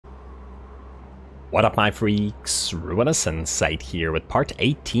What up, my freaks? RuinusInsight here with part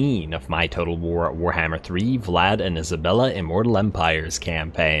 18 of my Total Warhammer 3 Vlad and Isabella Immortal Empires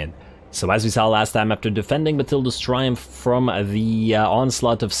campaign. So as we saw last time, after defending Batilda's triumph from the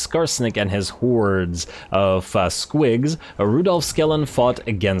onslaught of Skarsnik and his hordes of squigs, Rudolf Skellen fought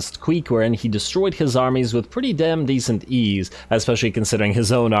against Queek, wherein he destroyed his armies with pretty damn decent ease, especially considering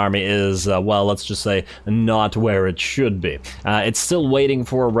his own army is, well, let's just say, not where it should be. It's still waiting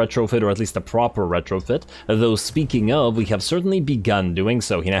for a retrofit, or at least a proper retrofit, though speaking of, we have certainly begun doing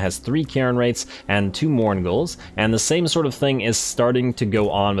so. He now has 3 Cairn Wraiths and 2 Mourngulls, and the same sort of thing is starting to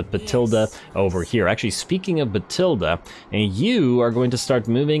go on with Batilda over here. Actually, speaking of Batilda, you are going to start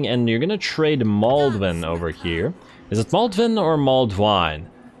moving and you're going to trade Maldwin over here. Is it Maldwin or Maldwine?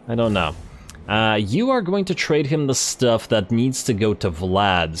 I don't know. You are going to trade him the stuff that needs to go to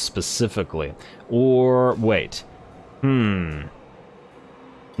Vlad specifically. Or, wait.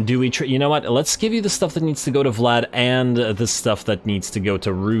 Do we you know what? Let's give you the stuff that needs to go to Vlad and the stuff that needs to go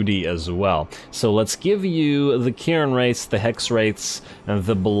to Rudy as well. So let's give you the Cairn Wraiths, the Hex Wraiths, and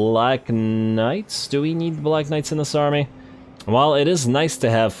the Black Knights. Do we need Black Knights in this army? While it is nice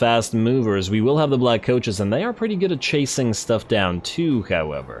to have fast movers, we will have the Black Coaches, and they are pretty good at chasing stuff down too,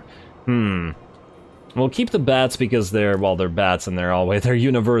 however. We'll keep the bats because they're, well, they're bats and they're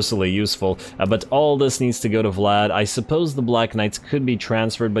universally useful, but all this needs to go to Vlad. I suppose the Black Knights could be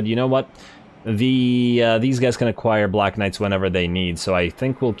transferred, but you know what? These guys can acquire Black Knights whenever they need, so I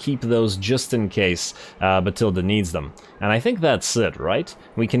think we'll keep those just in case Batilda needs them. And I think that's it, right?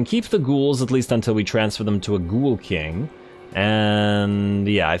 We can keep the ghouls at least until we transfer them to a Ghoul King, and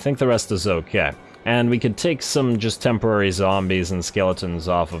yeah, I think the rest is okay. And we could take some just temporary zombies and skeletons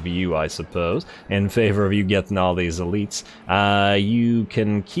off of you, I suppose, in favor of you getting all these elites. You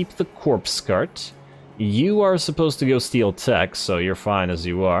can keep the corpse cart. You are supposed to go steal tech, so you're fine as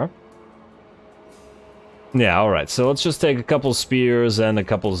you are. Yeah, alright, so let's just take a couple spears and a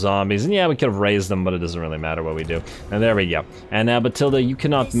couple zombies, and yeah, we could have raised them, but it doesn't really matter what we do. And there we go. And now, Batilda, you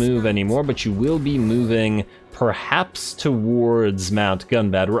cannot move anymore, but you will be moving perhaps towards Mount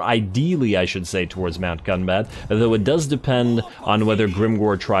Gunbad, or ideally, I should say, towards Mount Gunbad, though it does depend on whether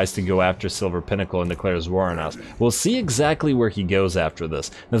Grimgor tries to go after Silver Pinnacle and declares war on us. We'll see exactly where he goes after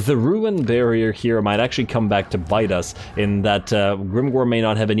this. The Ruin Barrier here might actually come back to bite us, in that Grimgor may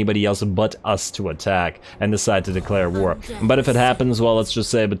not have anybody else but us to attack, and decide to declare war. But if it happens, well, let's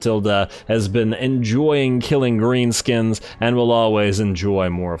just say Batilda has been enjoying killing greenskins, and will always enjoy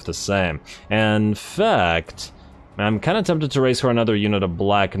more of the same. In fact, I'm kind of tempted to raise her another unit of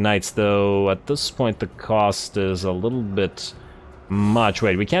Black Knights, though at this point the cost is a little bit much.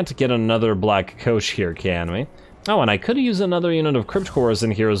 Wait, we can't get another Black Coach here, can we? Oh, and I could use another unit of Crypt Cores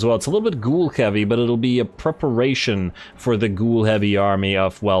in here as well. It's a little bit ghoul-heavy, but it'll be a preparation for the ghoul-heavy army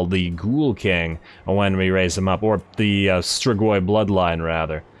of, well, the Ghoul King when we raise him up, or the Strigoi bloodline,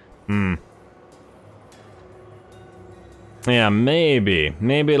 rather. Yeah, maybe.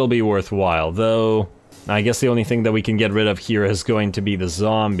 Maybe it'll be worthwhile, though I guess the only thing that we can get rid of here is going to be the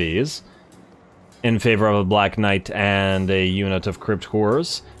zombies, in favor of a Black Knight and a unit of Crypt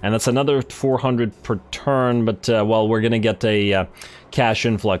Horrors. And that's another 400 per turn, but, well, we're gonna get a cash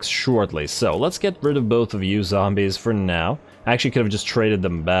influx shortly. So, let's get rid of both of you zombies for now. I actually could have just traded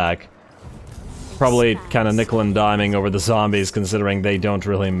them back. Probably kind of nickel and diming over the zombies, considering they don't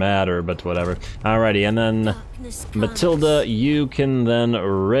really matter, but whatever. Alrighty, and then, Batilda, you can then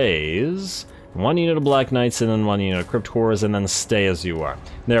raise 1 unit of Black Knights and then 1 unit of Crypt Horrors, and then stay as you are.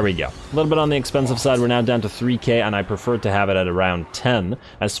 There we go. A little bit on the expensive side, we're now down to 3k, and I prefer to have it at around 10,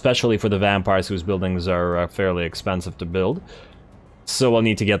 especially for the vampires whose buildings are fairly expensive to build. So we'll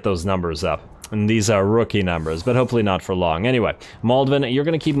need to get those numbers up. And these are rookie numbers, but hopefully not for long. Anyway, Maldwin, you're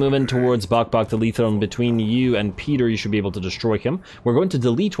going to keep moving towards Bok the Lethal, and between you and Peter, you should be able to destroy him. We're going to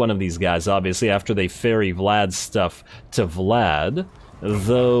delete one of these guys, obviously, after they ferry Vlad's stuff to Vlad.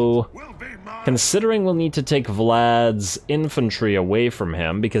 Though, considering we'll need to take Vlad's infantry away from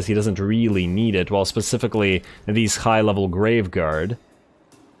him, because he doesn't really need it, well, specifically these high-level Graveguard.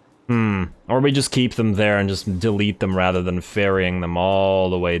 Or we just keep them there and just delete them rather than ferrying them all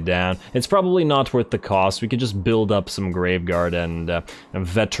the way down. It's probably not worth the cost. We could just build up some Graveguard and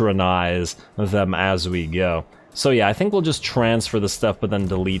veteranize them as we go. So yeah, I think we'll just transfer the stuff, but then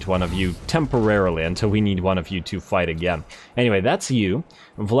delete one of you temporarily until we need one of you to fight again. Anyway, that's you.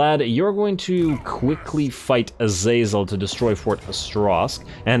 Vlad, you're going to quickly fight Azazel to destroy Fort Ostrosk,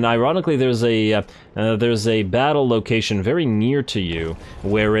 and ironically there's a battle location very near to you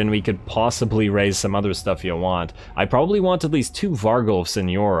wherein we could possibly raise some other stuff you want. I probably want at least 2 Vargulfs in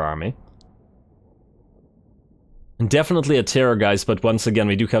your army. Definitely a terror, guys, but once again,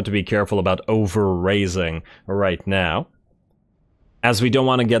 we do have to be careful about over-raising right now, as we don't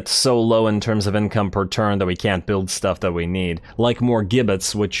want to get so low in terms of income per turn that we can't build stuff that we need. Like more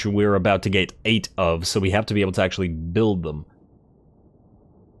gibbets, which we're about to get 8 of, so we have to be able to actually build them.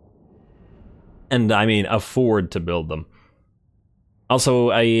 And I mean, afford to build them.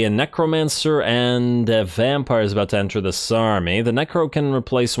 Also, a necromancer and a vampire is about to enter this army. The necro can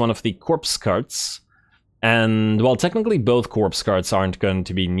replace one of the corpse carts. And, well, technically both corpse carts aren't going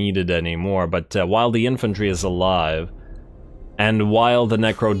to be needed anymore, but while the infantry is alive, and while the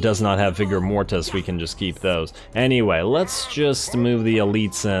necro does not have vigor mortis, we can just keep those. Anyway, let's just move the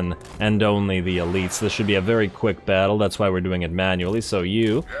elites in, and only the elites. This should be a very quick battle, that's why we're doing it manually. So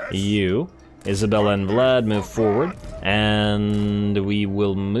you, Isabella and Vlad, move forward, and we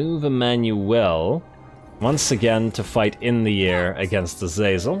will move Emmanuel once again to fight in the air against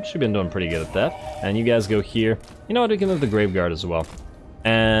Azazel. She's been doing pretty good at that. And you guys go here. You know what, we can move the Graveguard as well.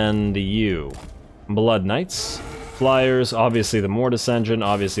 And you, Blood Knights, Flyers, obviously the Mortis Engine,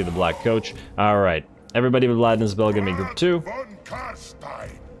 obviously the Black Coach. Alright, everybody with Vlad and Isabella gonna be Group 2.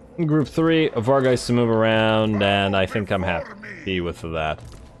 Group 3, Vargeist to move around, and I think I'm happy with that.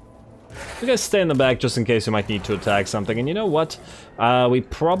 You guys stay in the back just in case you might need to attack something. And you know what? We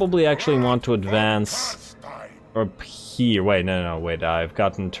probably actually want to advance up here. Wait, no, wait. I've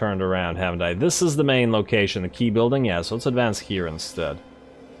gotten turned around, haven't I? This is the main location, the key building. Yeah, so let's advance here instead.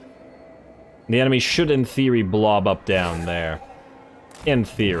 The enemy should, in theory, blob up down there. In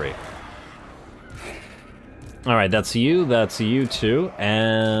theory. Alright, that's you too.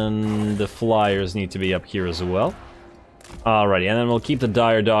 And the Flyers need to be up here as well. Alrighty, and then we'll keep the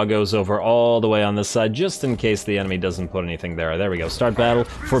dire doggos over all the way on this side, just in case the enemy doesn't put anything there. There we go. Start battle.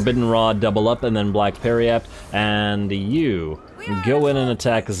 Forbidden Rod, double up, and then Black Periapt. And you go in and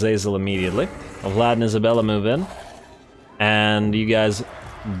attack Azazel immediately. Vlad and Isabella move in. And you guys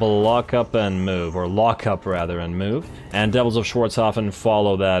block up and move, or lock up rather and move. And Devils of Schwarzhofen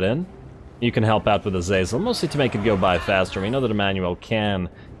follow that in. You can help out with Azazel, mostly to make it go by faster. We know that Emmanuel can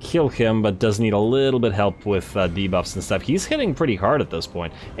kill him, but does need a little bit help with debuffs and stuff. He's hitting pretty hard at this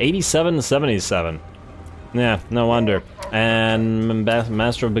point. 87 to 77. Yeah, no wonder. And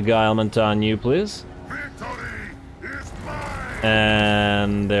Master of Beguilement on you, please.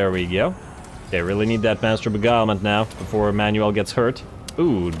 And there we go. Okay, really need that Master of Beguilement now, before Emmanuel gets hurt.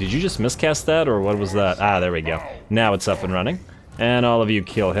 Ooh, did you just miscast that, or what was that? Ah, there we go. Now it's up and running. And all of you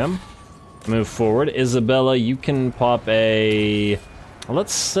kill him. Move forward. Isabella, you can pop a...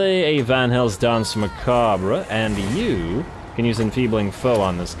 let's say a Van Hels's Danse Macabre, and you can use Enfeebling Foe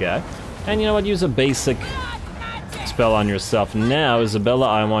on this guy. And you know what, use a basic spell on yourself. Now, Isabella,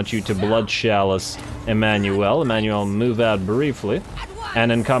 I want you to Blood Chalice Emmanuel. Emmanuel, move out briefly.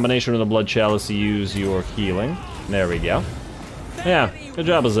 And in combination with the Blood Chalice, use your healing. There we go. Yeah, good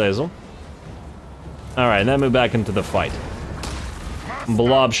job, Azazel. Alright, then move back into the fight.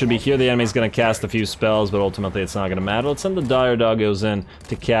 Blob should be here. The enemy's going to cast a few spells, but ultimately it's not going to matter. Let's send the Dire Doggos in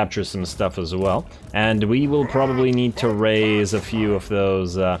to capture some stuff as well. And we will probably need to raise a few of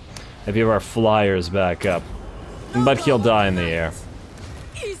those, a few of our Flyers back up. But he'll die in the air.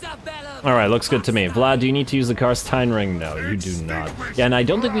 Alright, looks good to me. Vlad, do you need to use the Carstein Ring? No, you do not. Yeah, and I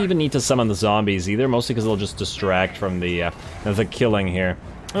don't think we even need to summon the zombies either, mostly because they'll just distract from the killing here.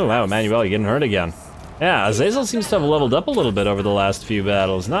 Oh wow, Emmanuel, you're getting hurt again. Yeah, Azazel seems to have leveled up a little bit over the last few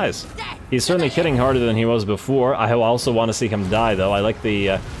battles. Nice. He's certainly hitting harder than he was before. I also want to see him die, though. I like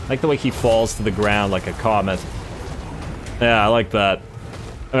the way he falls to the ground like a comet. Yeah, I like that.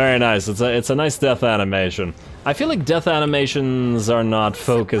 Very nice. It's a nice death animation. I feel like death animations are not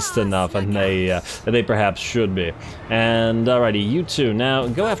focused enough, and they perhaps should be. And alrighty, you two. Now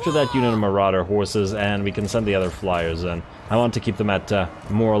go after that unit of Marauder horses, and we can send the other Flyers in. I want to keep them at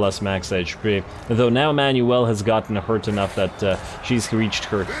more or less max HP. Though now Emmanuel has gotten hurt enough that she's reached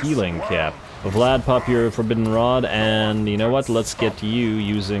her healing cap. Vlad, pop your Forbidden Rod, and you know what? Let's get you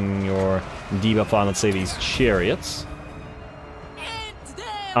using your debuff on, let's say, these chariots.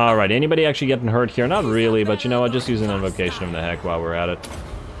 Alright, anybody actually getting hurt here? Not really, but you know what? Just use an Invocation of the Heck while we're at it.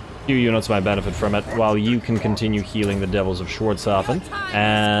 Few units might benefit from it, while you can continue healing the Devils of Schwarzhofen.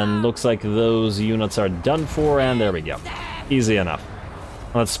 And looks like those units are done for, and there we go. Easy enough.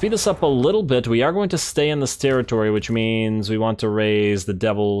 Let's speed this up a little bit. We are going to stay in this territory, which means we want to raise the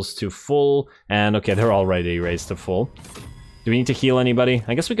Devils to full. And okay, they're already raised to full. Do we need to heal anybody?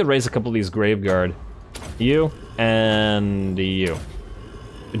 I guess we could raise a couple of these Graveguard. You and you.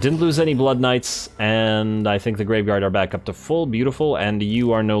 We didn't lose any Blood Knights, and I think the Graveguard are back up to full. Beautiful, and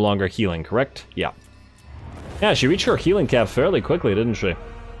you are no longer healing, correct? Yeah. Yeah, she reached her healing cap fairly quickly, didn't she?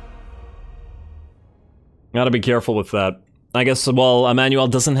 Gotta be careful with that. I guess, well, Emmanuel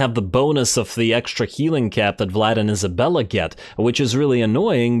doesn't have the bonus of the extra healing cap that Vlad and Isabella get, which is really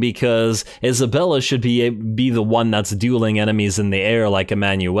annoying because Isabella should be the one that's dueling enemies in the air like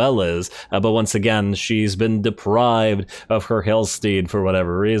Emmanuel is, but once again, she's been deprived of her Hellsteed for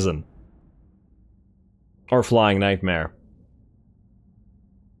whatever reason. Or Flying Nightmare.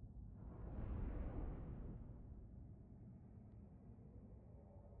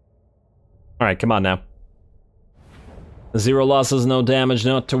 Alright, come on now. 0 losses, no damage,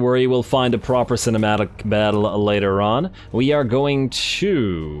 not to worry, we'll find a proper cinematic battle later on. We are going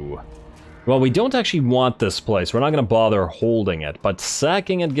to... Well, we don't actually want this place, we're not going to bother holding it, but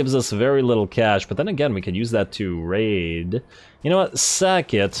sacking it gives us very little cash, but then again, we could use that to raid. You know what,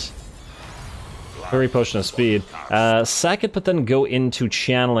 sack it. Fairy Potion of Speed. Sack it, but then go into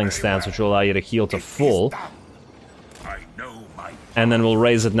Channeling Stance, which will allow you to heal to full. And then we'll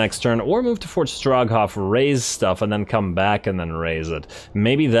raise it next turn, or move to Fort Stroghoff, raise stuff, and then come back and then raise it.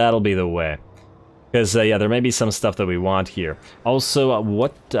 Maybe that'll be the way. Because, yeah, there may be some stuff that we want here. Also,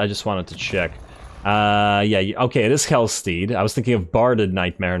 what... I just wanted to check. Yeah, okay, it is Hellsteed. I was thinking of Barded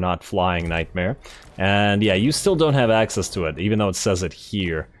Nightmare, not Flying Nightmare. And, yeah, you still don't have access to it, even though it says it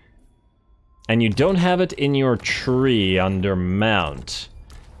here. And you don't have it in your tree under Mount.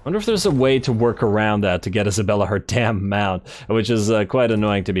 I wonder if there's a way to work around that to get Isabella her damn mount, which is quite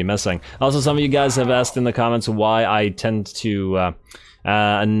annoying to be missing. Also, some of you guys have asked in the comments why I tend to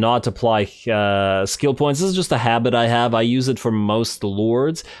not apply skill points. This is just a habit I have. I use it for most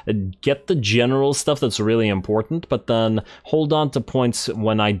lords. Get the general stuff that's really important, but then hold on to points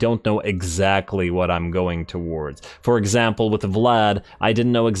when I don't know exactly what I'm going towards. For example, with Vlad, I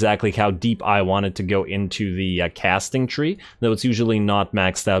didn't know exactly how deep I wanted to go into the casting tree, though it's usually not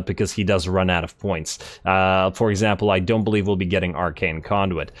maxed out because he does run out of points. For example, I don't believe we'll be getting Arcane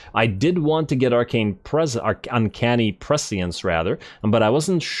Conduit. I did want to get Uncanny Prescience, rather, but I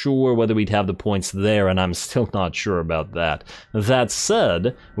wasn't sure whether we'd have the points there, and I'm still not sure about that. That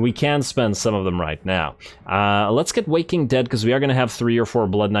said, we can spend some of them right now. Let's get Waking Dead, because we are going to have 3 or 4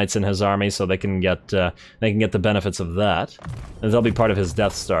 Blood Knights in his army, so they can get the benefits of that. They'll be part of his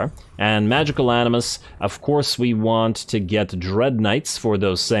Death Star. And Magical Animus, of course we want to get Dread Knights for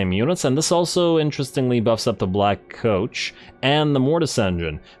those same units, and this also interestingly buffs up the Black Coach and the Mortis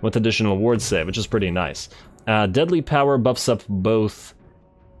Engine with additional ward save, which is pretty nice. Deadly Power buffs up both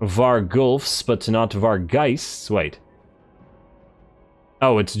Vargulfs, but not Vargeists. Wait.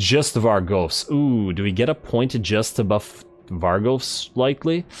 Oh, it's just Vargulfs. Ooh, do we get a point just to buff Vargulfs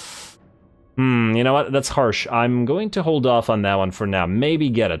slightly? You know what? That's harsh. I'm going to hold off on that one for now. Maybe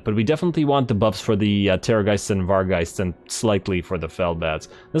get it, but we definitely want the buffs for the Terrorgeists and Vargeists and slightly for the Feldbats.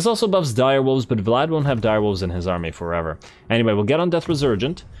 This also buffs Direwolves, but Vlad won't have Direwolves in his army forever. Anyway, we'll get on Death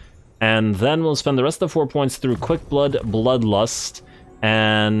Resurgent. And then we'll spend the rest of the 4 points through Quick Blood, Bloodlust,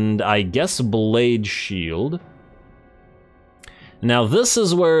 and I guess Blade Shield. Now this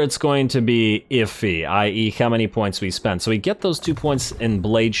is where it's going to be iffy, i.e. how many points we spend. So we get those 2 points in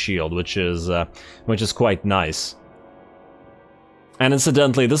Blade Shield, which is quite nice. And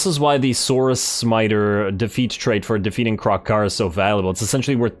incidentally, this is why the Saurus Smiter defeat trait for defeating Krokgar is so valuable. It's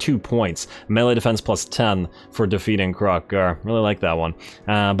essentially worth 2 points. Melee defense plus 10 for defeating Krokgar. Really like that one.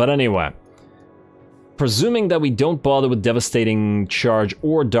 But anyway. Presuming that we don't bother with Devastating Charge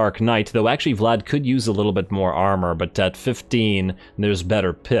or Dark Knight, though actually Vlad could use a little bit more armor, but at 15, there's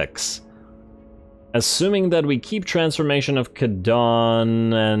better picks. Assuming that we keep Transformation of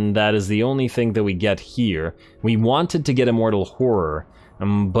Kadon, and that is the only thing that we get here. We wanted to get Immortal Horror,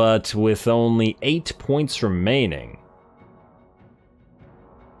 but with only 8 points remaining.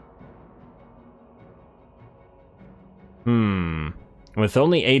 With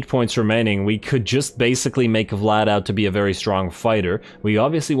only 8 points remaining, we could just basically make Vlad out to be a very strong fighter. We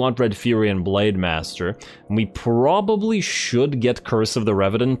obviously want Red Fury and Blade Master. We probably should get Curse of the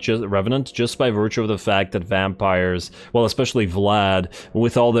Revenant just by virtue of the fact that vampires, well, especially Vlad,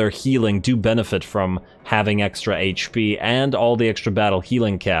 with all their healing, do benefit from having extra HP, and all the extra battle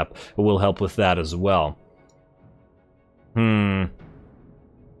healing cap will help with that as well.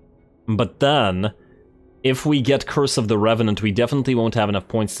 But then, if we get Curse of the Revenant, we definitely won't have enough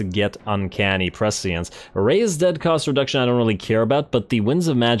points to get Uncanny Prescience. Raise Dead cost reduction I don't really care about, but the Winds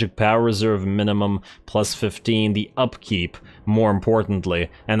of Magic Power Reserve minimum plus 15, the upkeep, more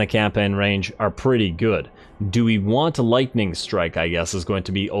importantly, and the campaign range are pretty good. Do we want a Lightning Strike, I guess, is going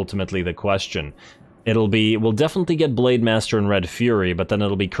to be ultimately the question. We'll definitely get Blade Master and Red Fury, but then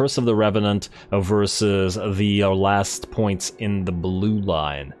it'll be Curse of the Revenant versus the last points in the blue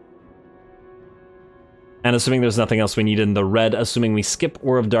line. And assuming there's nothing else we need in the red, assuming we skip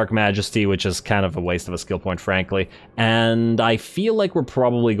Ore of Dark Majesty, which is kind of a waste of a skill point, frankly. And I feel like we're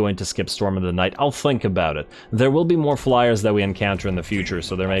probably going to skip Storm of the Night. I'll think about it. There will be more flyers that we encounter in the future,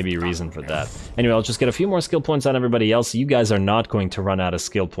 so there may be a reason for that. Anyway, I'll just get a few more skill points on everybody else. You guys are not going to run out of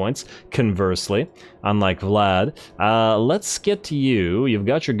skill points, conversely, unlike Vlad. Let's get to you. You've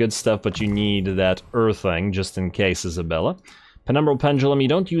got your good stuff, but you need that Earthing, just in case, Isabella. Penumbral Pendulum, you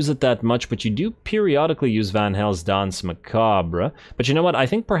don't use it that much, but you do periodically use Van Hel's Danse Macabre. But you know what? I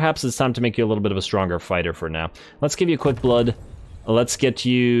think perhaps it's time to make you a little bit of a stronger fighter for now. Let's give you Quick Blood. Let's get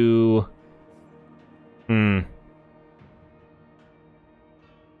you...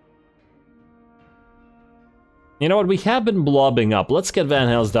 You know what, we have been blobbing up. Let's get Van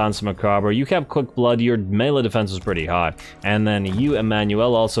Hel's Danse Macabre. You have Quick Blood, your melee defense is pretty high. And then you,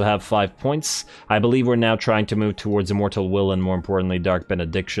 Emmanuel, also have 5 points. I believe we're now trying to move towards Immortal Will and, more importantly, Dark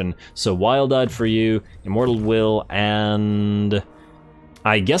Benediction. So Wild-Eyed for you, Immortal Will, and...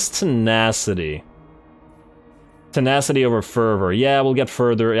 I guess Tenacity. Tenacity over Fervor. Yeah, we'll get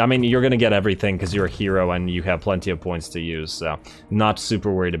further. I mean, you're gonna get everything because you're a hero and you have plenty of points to use, so not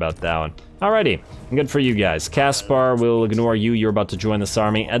super worried about that one. Alrighty, good for you guys. Caspar will ignore you. You're about to join this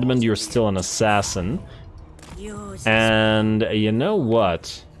army. Edmund, you're still an assassin. And you know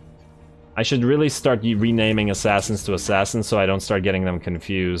what? I should really start renaming assassins to assassins so I don't start getting them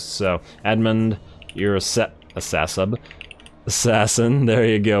confused. So, Edmund, you're assassin. There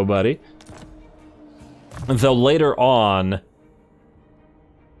you go, buddy. Though later on...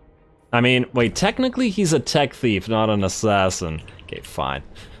 I mean, wait, technically he's a tech thief, not an assassin. Okay, fine.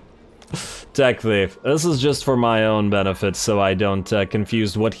 Tech thief. This is just for my own benefit, so I don't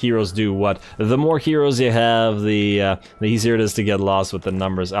confuse what heroes do what. The more heroes you have, the easier it is to get lost with the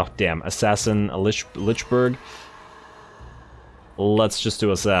numbers. Oh, damn. Assassin Lichberg. Let's just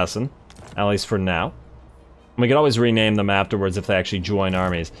do assassin, at least for now. We can always rename them afterwards if they actually join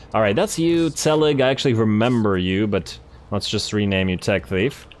armies. Alright, that's you, Telig. I actually remember you, but let's just rename you Tech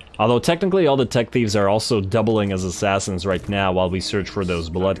Thief. Although technically all the Tech Thieves are also doubling as assassins right now while we search for those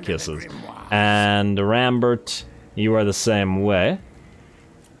blood kisses. And Rambert, you are the same way.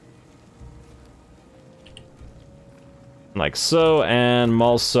 Like so, and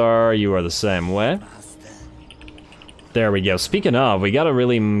Malsar, you are the same way. There we go. Speaking of, we gotta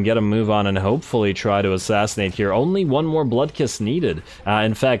really get a move on and hopefully try to assassinate here. Only one more blood kiss needed.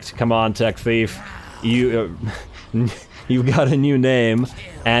 In fact, come on, Tech Thief. You, you got a new name.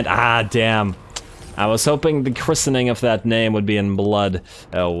 And, damn. I was hoping the christening of that name would be in blood.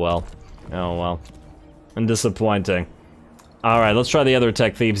 Oh well. Oh well. And disappointing. Alright, let's try the other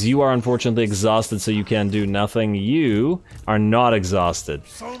Tech Thieves. You are unfortunately exhausted, so you can do nothing. You are not exhausted.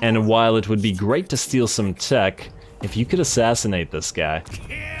 And while it would be great to steal some tech, if you could assassinate this guy.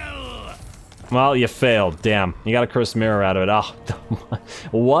 Well, you failed. Damn. You got a cursed mirror out of it. Oh,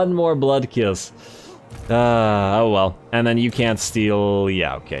 one more blood kiss. Oh well. And then you can't steal...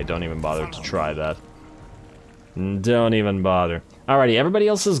 Yeah, okay. Don't even bother to try that. Don't even bother. Alrighty, everybody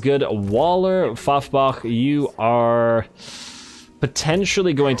else is good. Waller, Fafbach, you are...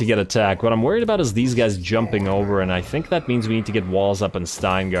 potentially going to get attacked. What I'm worried about is these guys jumping over, and I think that means we need to get walls up in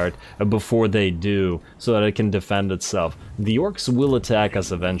Steingart before they do, so that it can defend itself. The orcs will attack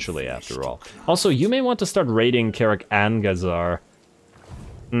us eventually, after all. Also, you may want to start raiding Karak and Gazar.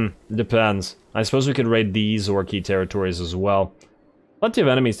 Depends. I suppose we could raid these orky territories as well. Plenty of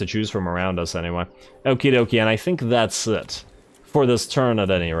enemies to choose from around us, anyway. Okie dokie, and I think that's it. For this turn, at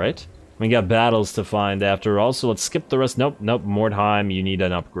any rate. We got battles to find after all, so let's skip the rest. Nope, Mordheim, you need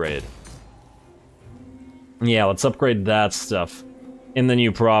an upgrade. Yeah, let's upgrade that stuff. In the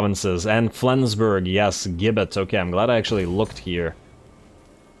new provinces. And Flensburg, yes, Gibbet. Okay, I'm glad I actually looked here.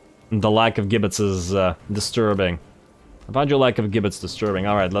 The lack of gibbets is disturbing. I find your lack of gibbets disturbing.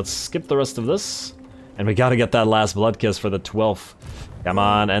 Alright, let's skip the rest of this. And we gotta get that last blood kiss for the 12th. Come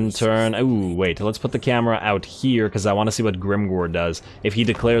on, end turn. Ooh, wait, let's put the camera out here, because I want to see what Grimgor does. If he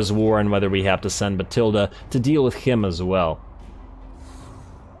declares war, and whether we have to send Batilda to deal with him as well.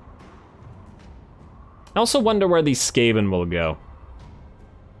 I also wonder where the Skaven will go.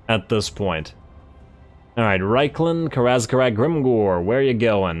 At this point. Alright, Reichland, Karazkarak, Grimgor, where you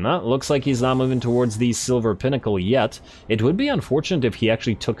going? Looks like he's not moving towards the Silver Pinnacle yet. It would be unfortunate if he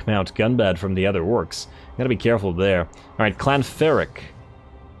actually took Mount Gunbad from the other orcs. Gotta be careful there. Alright, Clan Ferric.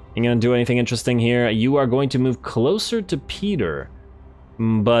 You gonna do anything interesting here? You are going to move closer to Peter.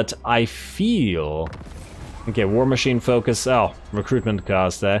 But I feel... Okay, War Machine focus. Oh, recruitment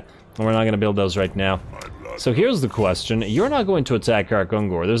cost, eh? We're not gonna build those right now. So here's the question. You're not going to attack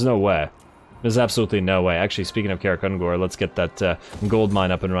Karak-Ungor. There's no way. There's absolutely no way. Actually, speaking of Karak-Ungor, let's get that gold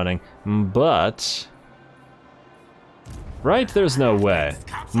mine up and running. But... Right? There's no way.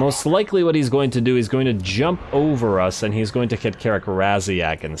 Most likely what he's going to do, he's going to jump over us and he's going to hit Karak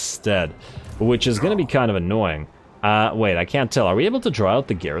Raziak instead, which is going to be kind of annoying. Wait, I can't tell. Are we able to draw out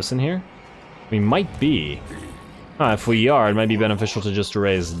the garrison here? We might be. If we are, it might be beneficial to just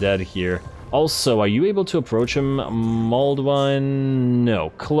raise dead here. Also, are you able to approach him, Moldwine?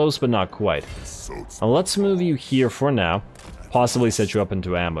 No, close but not quite. Let's move you here for now. Possibly set you up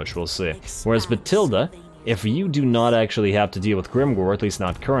into ambush, we'll see. Whereas Batilda, if you do not actually have to deal with Grimgor, at least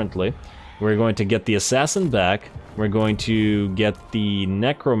not currently, we're going to get the Assassin back, we're going to get the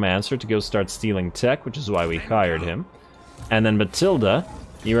Necromancer to go start stealing tech, which is why we hired him. And then Batilda,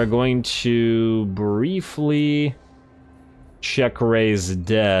 you are going to briefly check raise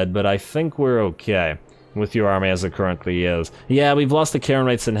dead, but I think we're okay with your army as it currently is. Yeah, we've lost the Karen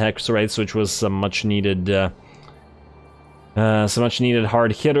Rates and Hex Rates, which was some much needed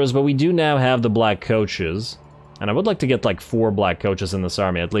hard hitters, but we do now have the Black Coaches. And I would like to get like 4 Black Coaches in this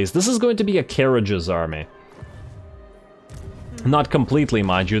army at least. This is going to be a Carriages army. Not completely,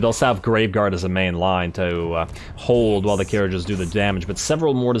 mind you. They'll have Graveguard as a main line to hold while the Carriages do the damage, but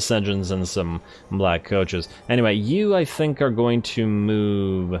several Mortis Engines and some Black Coaches. Anyway, you, I think, are going to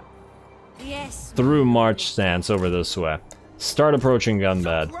move through March Stance over this way. Start approaching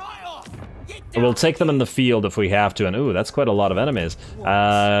Gunbad. We'll take them in the field if we have to, and ooh, that's quite a lot of enemies.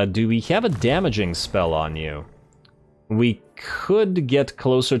 Do we have a damaging spell on you? We could get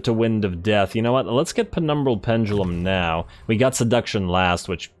closer to Wind of Death. You know what? Let's get Penumbral Pendulum now. We got Seduction last,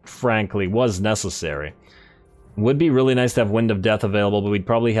 which frankly was necessary. Would be really nice to have Wind of Death available, but we'd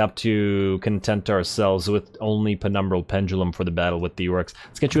probably have to content ourselves with only Penumbral Pendulum for the battle with the Orcs.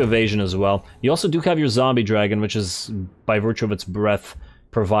 Let's get you Evasion as well. You also do have your Zombie Dragon, which is, by virtue of its breath,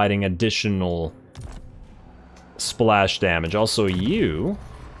 providing additional splash damage. Also you,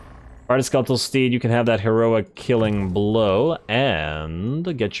 Artiskeltal Steed, you can have that heroic killing blow,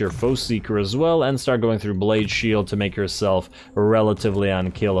 and get your Foe Seeker as well, and start going through Blade Shield to make yourself relatively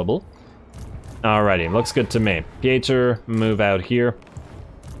unkillable. Alrighty, looks good to me. Pieter, move out here,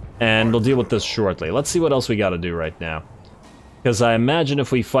 and we'll deal with this shortly. Let's see what else we gotta do right now. Because I imagine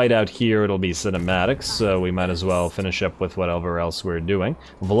if we fight out here, it'll be cinematics, so we might as well finish up with whatever else we're doing.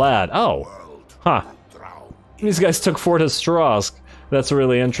 Vlad, oh, huh. These guys took Fort Ostrosk. That's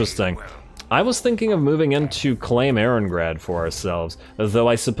really interesting. I was thinking of moving in to claim Erengrad for ourselves, though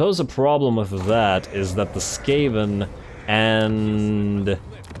I suppose a problem with that is that the Skaven and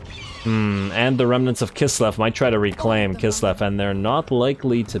the remnants of Kislev might try to reclaim Kislev, and they're not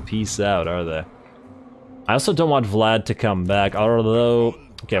likely to peace out, are they? I also don't want Vlad to come back, although...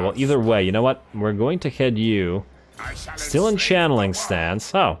 Okay, well, either way, you know what? We're going to head you... Still in channeling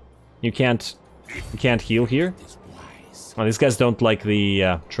stance. Oh, you can't heal here? Well, these guys don't like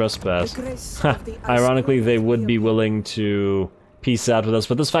the trespass. Ironically, they would be willing to peace out with us,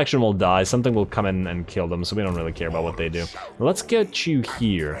 but this faction will die. Something will come in and kill them, so we don't really care about what they do. Let's get you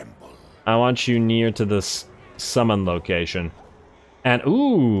here. I want you near to this summon location. And,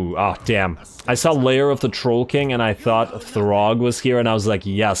 ooh, oh, damn. I saw Lair of the Troll King, and I thought Throg was here, and I was like,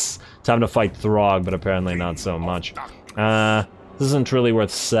 yes, time to fight Throg, but apparently not so much. This isn't really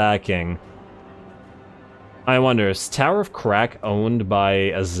worth sacking. I wonder, is Tower of Crack owned by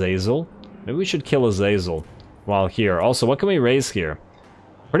Azazel? Maybe we should kill Azazel while here. Also, what can we raise here?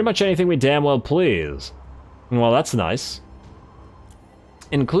 Pretty much anything we damn well please. Well, that's nice.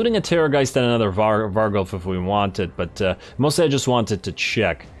 Including a Terrorgeist and another Vargulf if we want it, but mostly I just wanted to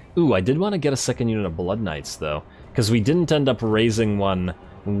check. Ooh, I did want to get a second unit of Blood Knights, though, because we didn't end up raising one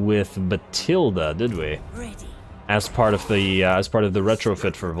with Batilda, did we? Ready. As part of the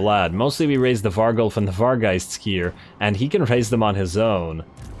retrofit for Vlad. Mostly we raised the Vargulf and the Vargeists here, and he can raise them on his own.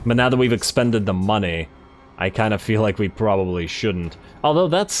 But now that we've expended the money, I kind of feel like we probably shouldn't. Although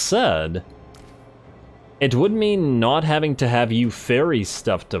that said, it would mean not having to have you ferry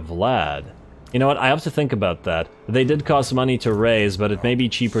stuff to Vlad. You know what, I have to think about that. They did cost money to raise, but it may be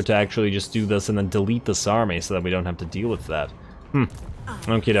cheaper to actually just do this and then delete this army so that we don't have to deal with that.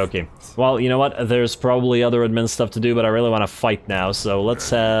 Okie dokie. Well, you know what, there's probably other admin stuff to do, but I really want to fight now, so let's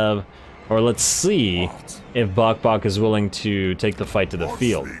see if Bok is willing to take the fight to the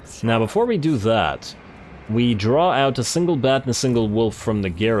field. Now, before we do that, we draw out a single bat and a single wolf from the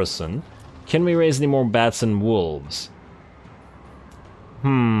garrison. Can we raise any more bats and wolves?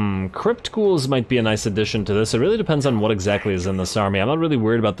 Crypt ghouls might be a nice addition to this. It really depends on what exactly is in this army. I'm not really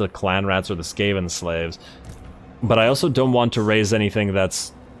worried about the clan rats or the Skaven slaves, but I also don't want to raise anything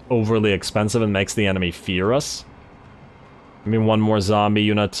that's overly expensive and makes the enemy fear us. I mean, one more zombie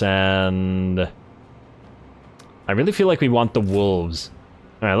unit, and I really feel like we want the wolves.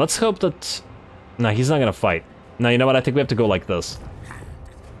 Alright, let's hope that... No, he's not gonna fight. Now, you know what? I think we have to go like this.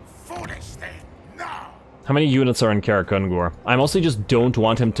 How many units are in Karakungor? I mostly just don't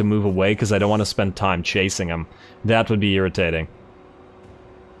want him to move away because I don't want to spend time chasing him. That would be irritating.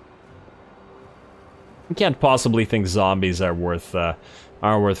 You can't possibly think zombies are worth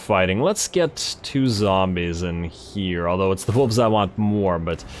fighting. Let's get 2 zombies in here, although it's the wolves I want more,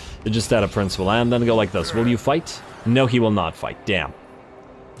 but just out of principle. And then go like this. Will you fight? No, he will not fight. Damn.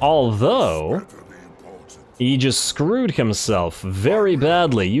 Although, he just screwed himself very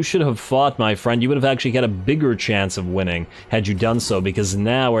badly. You should have fought, my friend. You would have actually had a bigger chance of winning had you done so, because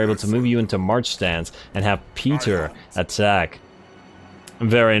now we're able to move you into march stance and have Peter attack.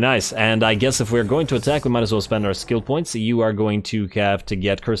 Very nice, and I guess if we're going to attack, we might as well spend our skill points. You are going to have to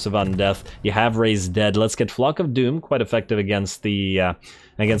get Curse of Undeath. You have Raised Dead. Let's get Flock of Doom, quite effective against the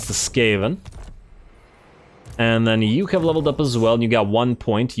Skaven. And then you have leveled up as well, and you got 1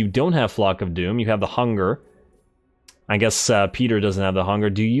 point. You don't have Flock of Doom, you have the Hunger. I guess Peter doesn't have the Hunger.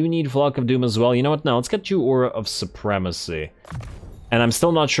 Do you need Flock of Doom as well? You know what, no, let's get you Aura of Supremacy. And I'm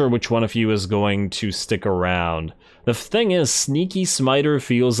still not sure which one of you is going to stick around. The thing is, Sneaky Smiter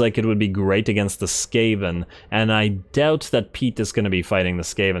feels like it would be great against the Skaven, and I doubt that Pete is going to be fighting the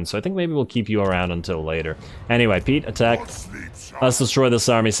Skaven, so I think maybe we'll keep you around until later. Anyway, Pete, attack. Let's destroy this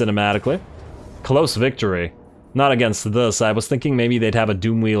army cinematically. Close victory. Not against this. I was thinking maybe they'd have a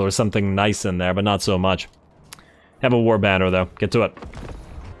Doom Wheel or something nice in there, but not so much. Have a War Banner, though. Get to it.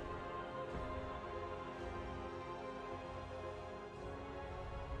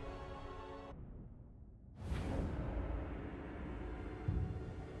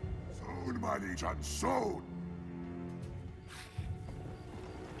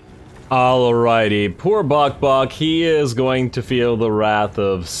 Alrighty, poor Bok Bok, he is going to feel the wrath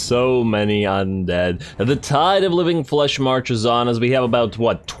of so many undead. The tide of living flesh marches on as we have about,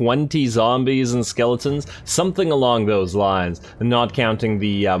 what, 20 zombies and skeletons? Something along those lines, not counting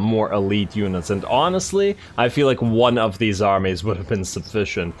the more elite units. And honestly, I feel like one of these armies would have been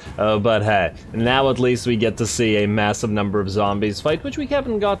sufficient. But hey, now at least we get to see a massive number of zombies fight, which we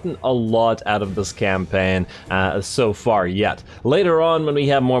haven't gotten a lot out of this campaign so far yet. Later on, when we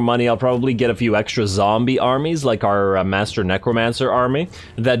have more money, I'll probably get a few extra zombie armies, like our Master Necromancer army,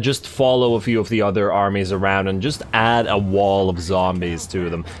 that just follow a few of the other armies around and just add a wall of zombies to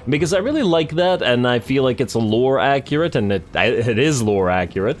them. Because I really like that, and I feel like it's lore accurate, and it is lore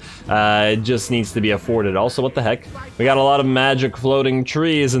accurate. It just needs to be afforded. Also, what the heck? We got a lot of magic floating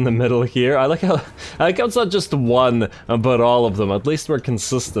trees in the middle here. I like how it's not just one, but all of them. At least we're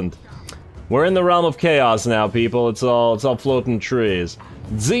consistent. We're in the realm of chaos now, people. It's all floating trees.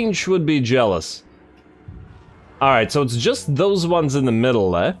 Zinch would be jealous. Alright, so it's just those ones in the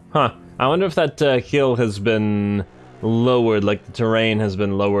middle, eh? Huh. I wonder if that hill has been lowered, like the terrain has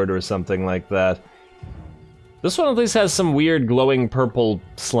been lowered or something like that. This one at least has some weird glowing purple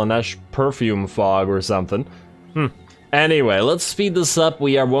Slanesh perfume fog or something. Anyway, let's speed this up.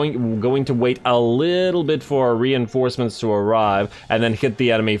 We are going to wait a little bit for our reinforcements to arrive and then hit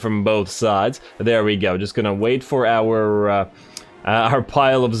the enemy from both sides. There we go. Just gonna wait for our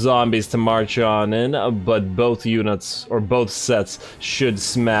pile of zombies to march on in, but both units, or both sets, should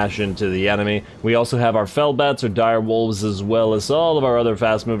smash into the enemy. We also have our Fellbats or Dire Wolves, as well as all of our other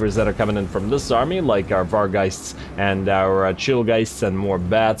fast movers that are coming in from this army, like our Vargeists and our Chillgeists and more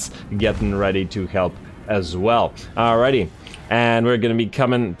bats, getting ready to help as well. Alrighty, and we're gonna be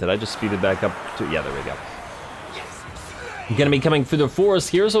coming... Did I just speed it back up to... Yeah, there we go. Gonna be coming through the forest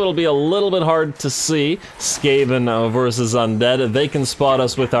here, so it'll be a little bit hard to see. Skaven versus undead. They can spot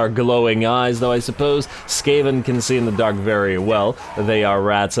us with our glowing eyes, though I suppose Skaven can see in the dark very well. They are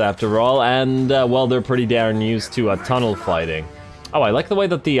rats after all, and well, they're pretty darn used to tunnel fighting. Oh, I like the way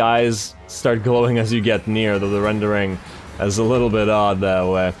that the eyes start glowing as you get near, though the rendering is a little bit odd that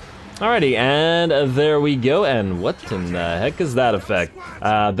way. Alrighty, and there we go, and what in the heck is that effect?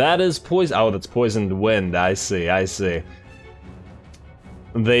 That is poison... Oh, that's poisoned wind, I see.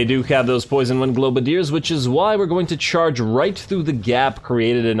 They do have those Poison Wind Globadiers, which is why we're going to charge right through the gap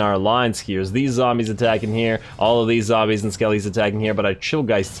created in our lines here. As these zombies attacking here, all of these zombies and skellies attacking here, but our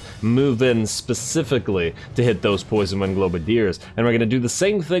Chillgeists move in specifically to hit those Poison Wind Globadiers. And we're going to do the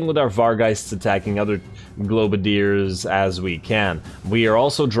same thing with our Vargeists attacking other Globadiers as we can. We are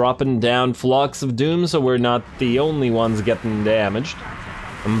also dropping down Flocks of Doom, so we're not the only ones getting damaged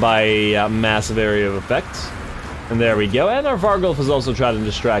by a massive area of effects. And there we go, and our Vargulf is also trying to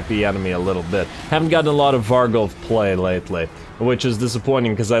distract the enemy a little bit. Haven't gotten a lot of Vargulf play lately, which is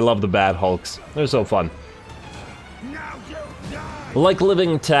disappointing because I love the Bat Hulks. They're so fun. Like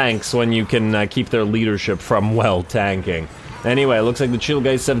living tanks when you can keep their leadership from, well, tanking. Anyway, looks like the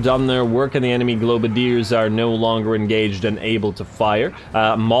Chillgeists have done their work and the enemy Globadiers are no longer engaged and able to fire.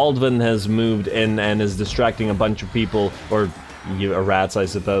 Maldvin has moved in and is distracting a bunch of people, or rats, I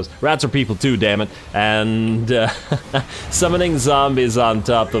suppose. Rats are people too, damn it. And summoning zombies on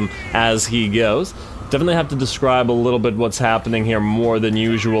top of them as he goes. Definitely have to describe a little bit what's happening here more than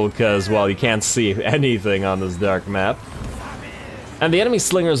usual, because, well, you can't see anything on this dark map. And the enemy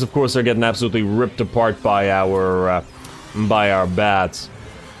slingers, of course, are getting absolutely ripped apart by our bats.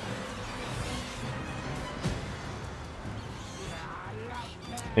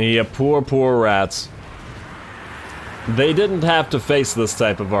 Yeah, poor rats. They didn't have to face this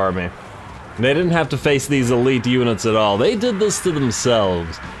type of army. They didn't have to face these elite units at all. They did this to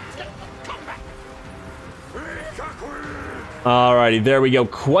themselves. Alrighty, there we go.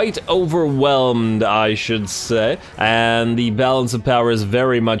 Quite overwhelmed, I should say. And the balance of power is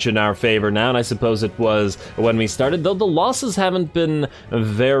very much in our favor now, and I suppose it was when we started. Though the losses haven't been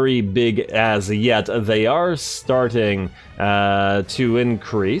very big as yet, they are starting to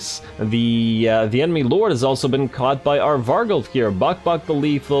increase. The enemy lord has also been caught by our Vargulf here. Bok the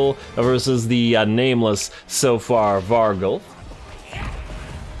Lethal versus the nameless so far Vargulf.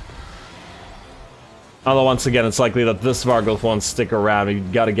 Although, once again, it's likely that this Vargulf won't stick around. You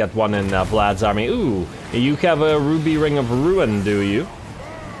gotta get one in Vlad's army. Ooh, you have a Ruby Ring of Ruin, do you?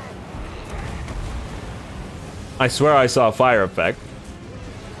 I swear I saw a fire effect.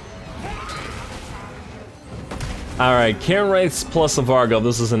 Alright, Cairn Wraiths plus a Vargulf.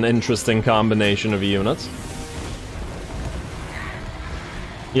 This is an interesting combination of units.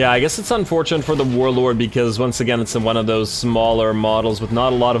 Yeah, I guess it's unfortunate for the Warlord because, once again, it's one of those smaller models with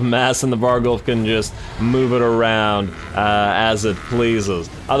not a lot of mass, and the Vargulf can just move it around as it pleases.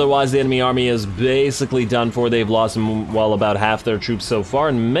 Otherwise, the enemy army is basically done for. They've lost, well, about half their troops so far,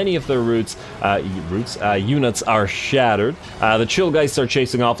 and many of their units are shattered. The Chillgeists are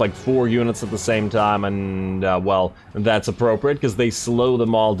chasing off like 4 units at the same time, and, well, that's appropriate because they slow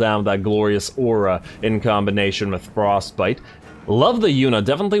them all down with that glorious aura in combination with Frostbite. Love the unit,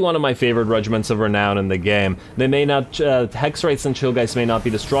 definitely one of my favorite regiments of renown in the game. They may not, Hex Wraiths and Chillgeists may not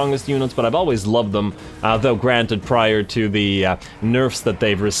be the strongest units, but I've always loved them, though granted prior to the nerfs that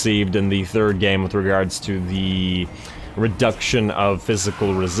they've received in the 3rd game with regards to the reduction of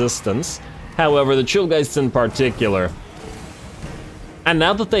physical resistance. However, the Chillgeists in particular, and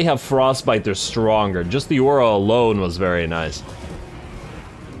now that they have Frostbite, they're stronger. Just the aura alone was very nice.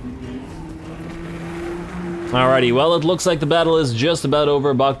 Alrighty, well, it looks like the battle is just about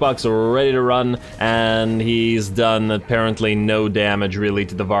over. Bok's ready to run, and he's done apparently no damage really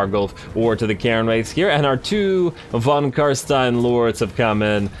to the Vargulf or to the Cairn Wraiths here, and our 2 von Carstein lords have come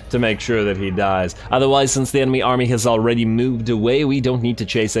in to make sure that he dies. Otherwise, since the enemy army has already moved away, we don't need to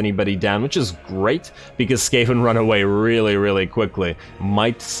chase anybody down, which is great, because Skaven run away really, really quickly.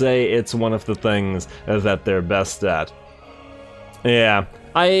 Might say it's one of the things that they're best at. Yeah.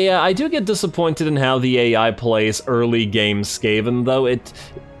 I do get disappointed in how the AI plays early game Skaven, though it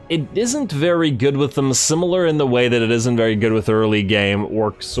isn't very good with them, similar in the way that it isn't very good with early game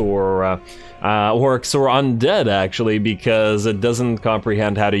Orcs or Undead, actually, because it doesn't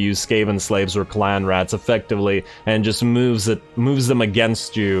comprehend how to use Skaven slaves or clan rats effectively, and just moves them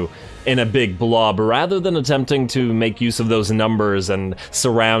against you in a big blob, rather than attempting to make use of those numbers and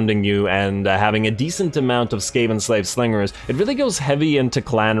surrounding you and having a decent amount of Skaven slave slingers. It really goes heavy into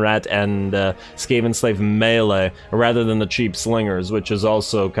clan rat and Skaven slave melee, rather than the cheap slingers, which is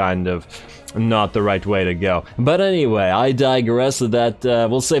also kind of not the right way to go. But anyway, I digress. That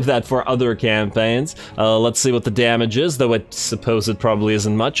we'll save that for other campaigns. Let's see what the damage is, though I suppose it probably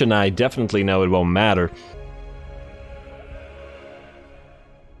isn't much, and I definitely know it won't matter.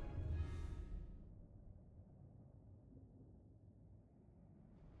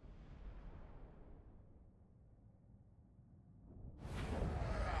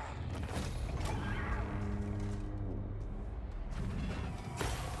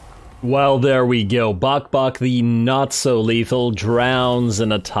 Well, there we go. Bok the not-so-lethal drowns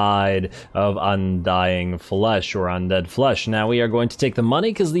in a tide of undying flesh, or undead flesh. Now we are going to take the money,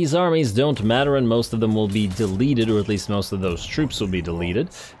 because these armies don't matter, and most of them will be deleted, or at least most of those troops will be deleted.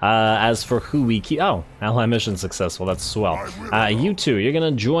 As for who we keep... Oh, ally mission successful. That's swell. You two, you're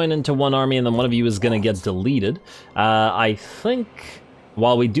going to join into one army, and then one of you is going to get deleted. I think,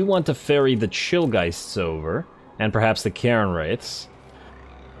 while we do want to ferry the Chillgeists over, and perhaps the Cairn Wraiths,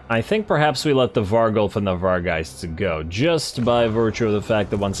 I think perhaps we let the Vargulf and the Vargeists go, just by virtue of the fact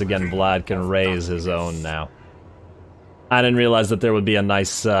that once again Vlad can raise his own now. I didn't realize that there would be a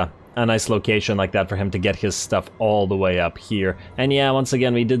nice location like that for him to get his stuff all the way up here. And yeah, once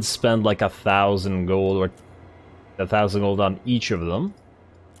again, we did spend like 1,000 gold, or 1,000 gold on each of them.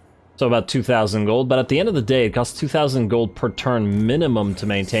 So about 2,000 gold, but at the end of the day, it costs 2,000 gold per turn minimum to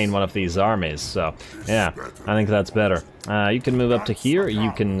maintain one of these armies. So, yeah, I think that's better. You can move up to here,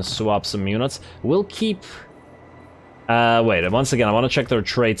 you can swap some units. We'll keep... wait, once again, I want to check their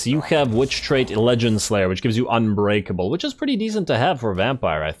traits. You have which trait? Legend Slayer, which gives you Unbreakable, which is pretty decent to have for a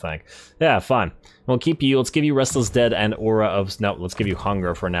vampire, I think. Yeah, fine. We'll keep you, let's give you Restless Dead and Aura of... No, let's give you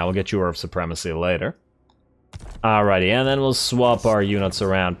Hunger for now. We'll get you Aura of Supremacy later. Alrighty, and then we'll swap our units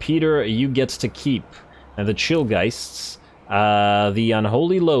around. Peter, you get to keep the Chillgeists, the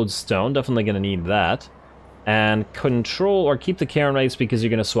Unholy Lodestone, definitely gonna need that, and control, or keep the Karen Race because you're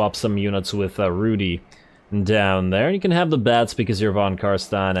gonna swap some units with Rudy down there. You can have the Bats because you're von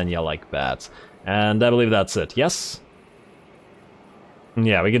Carstein and you like bats. And I believe that's it, yes?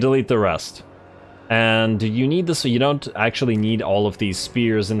 Yeah, we can delete the rest. And you need this, so you don't actually need all of these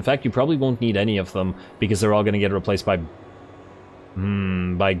spears. In fact, you probably won't need any of them because they're all going to get replaced by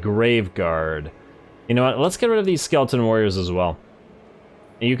Graveguard. You know what? Let's get rid of these skeleton warriors as well.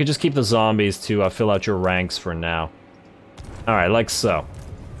 You could just keep the zombies to fill out your ranks for now. All right, like so.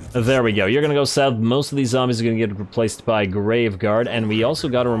 There we go. You're gonna go south. Most of these zombies are gonna get replaced by Graveguard, and we also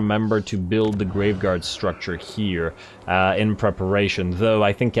gotta remember to build the Graveguard structure here in preparation. Though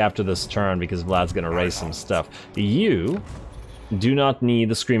I think after this turn, because Vlad's gonna raise some stuff. You do not need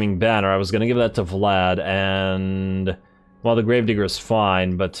the Screaming Banner. I was gonna give that to Vlad, and well, the Gravedigger is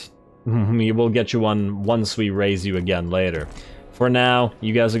fine, but we will get you one once we raise you again later. For now,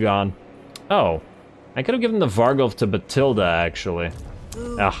 you guys are gone. Oh, I could have given the Vargulf to Batilda actually.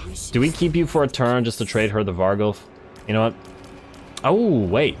 Ugh, do we keep you for a turn just to trade her the Vargulf? You know what? Oh,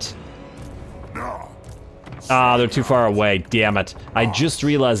 wait. Ah, they're too far away, damn it. I just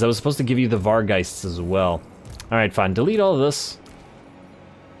realized I was supposed to give you the Vargeists as well. Alright, fine, delete all of this.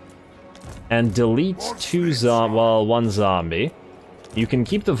 And delete one zombie. You can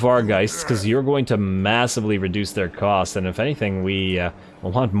keep the Vargeists, because you're going to massively reduce their cost, and if anything, we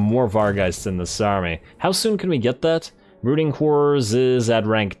will want more Vargeists in this army. How soon can we get that? Brooding Horrors is at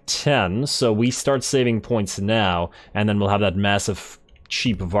rank 10, so we start saving points now, and then we'll have that massive,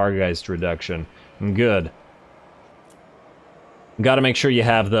 cheap Vargeist reduction. Good. Gotta make sure you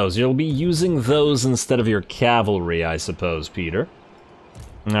have those. You'll be using those instead of your cavalry, I suppose, Peter.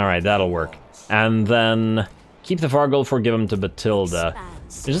 Alright, that'll work. And then keep the Vargulf or give them to Batilda.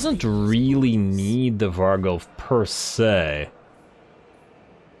 It doesn't really need the Vargulf per se.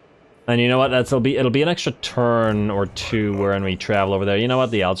 And you know what? It'll be an extra turn or two when we travel over there. You know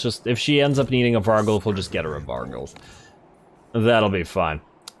what? Yeah, it's just if she ends up needing a Vargulf, we'll just get her a Vargulf. That'll be fine.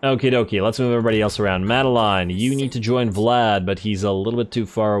 Okie dokie, let's move everybody else around. Madeline, you need to join Vlad, but he's a little bit too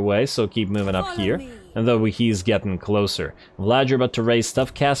far away, so keep moving up here. And though he's getting closer. Vlad, you're about to raise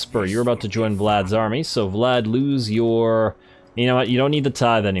stuff. Casper, you're about to join Vlad's army, so Vlad, lose your... You know what? You don't need the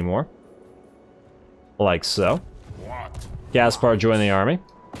tithe anymore. Like so. Caspar, join the army.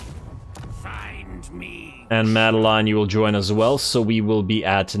 And Madeline, you will join as well, so we will be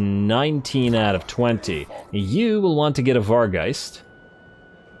at 19 out of 20. You will want to get a Vargeist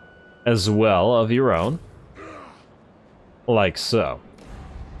as well, of your own. Like so.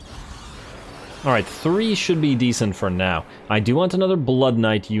 Alright, 3 should be decent for now. I do want another Blood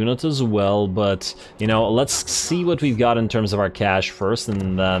Knight unit as well, but, you know, let's see what we've got in terms of our cash first,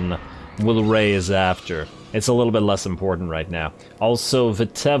 and then we'll raise after. It's a little bit less important right now. Also,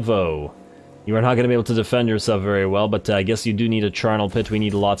 Vitevo. You are not going to be able to defend yourself very well, but I guess you do need a charnel pit. We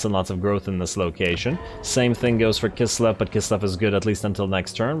need lots and lots of growth in this location. Same thing goes for Kislev, but Kislev is good at least until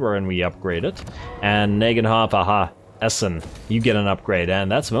next turn, wherein we upgrade it. And Nagenhof, aha, Essen, you get an upgrade,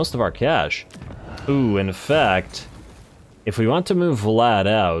 and that's most of our cash. Ooh, in fact, if we want to move Vlad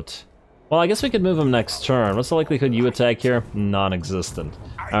out... Well, I guess we could move him next turn. What's the likelihood you attack here? Non-existent.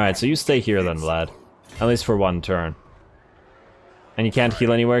 Alright, so you stay here then, Vlad. At least for one turn. And you can't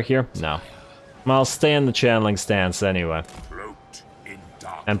heal anywhere here? No. I'll stay in the channeling stance anyway.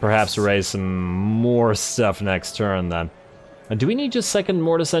 And perhaps raise some more stuff next turn then. Do we need just second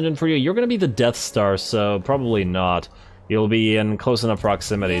Mortis engine for you? You're going to be the Death Star, so probably not. You'll be in close enough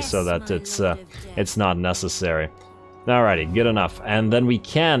proximity so that it's not necessary. Alrighty, good enough. And then we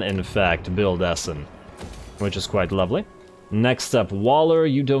can, in fact, build Essen, which is quite lovely. Next up, Waller,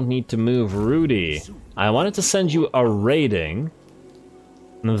 you don't need to move. Rudy, I wanted to send you a raiding.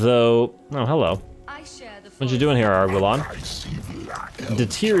 Though, oh, hello. What you doing here, Argulon?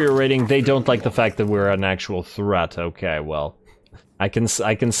 Deteriorating, they don't like the fact that we're an actual threat. Okay, well, I can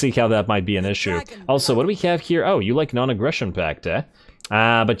see how that might be an issue. Also, what do we have here? Oh, you like non-aggression pact, eh?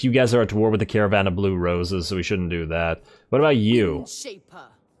 But you guys are at war with the Caravan of Blue Roses, so we shouldn't do that. What about you?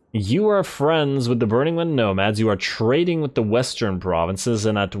 You are friends with the Burning Wind Nomads, you are trading with the western provinces,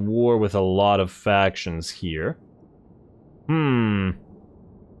 and at war with a lot of factions here. The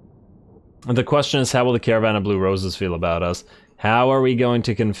question is, how will the Caravan of Blue Roses feel about us? How are we going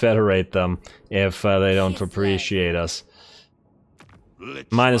to confederate them if they don't appreciate us?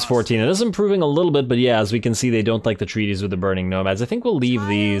 Minus 14. It is improving a little bit, but yeah, as we can see, they don't like the treaties with the Burning Nomads. I think we'll leave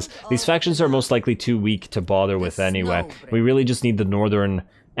these. These factions are most likely too weak to bother with anyway. We really just need the northern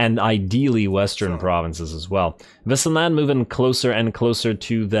and ideally western provinces as well. Vesselland moving closer and closer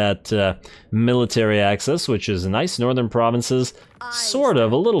to that military axis, which is nice. Northern provinces, sort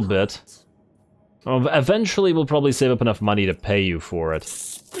of, a little bit. Eventually, we'll probably save up enough money to pay you for it.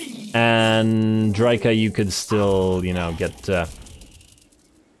 And Draika, you could still, you know, get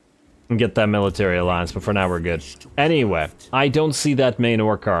that military alliance, but for now we're good. Anyway, I don't see that main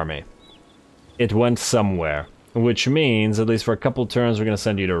orc army. It went somewhere, which means, at least for a couple turns, we're going to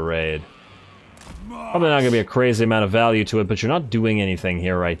send you to raid. Probably not going to be a crazy amount of value to it, but you're not doing anything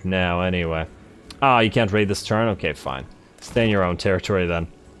here right now anyway. Ah, you can't raid this turn? Okay, fine. Stay in your own territory then.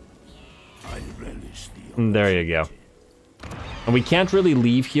 There you go. And we can't really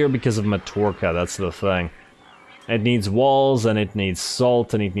leave here because of Matorka, that's the thing. It needs walls, and it needs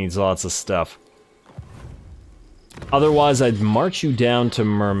salt, and it needs lots of stuff. Otherwise, I'd march you down to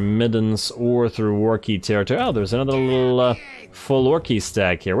Myrmidons or through Orky territory. Oh, there's another little full Orky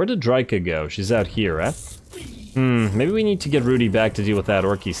stack here. Where did Draika go? She's out here, eh? Maybe we need to get Rudy back to deal with that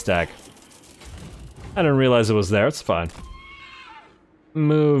Orky stack. I didn't realize it was there, it's fine.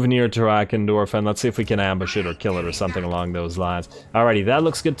 Move near to Rackendorf, and let's see if we can ambush it or kill it or something along those lines. Alrighty, that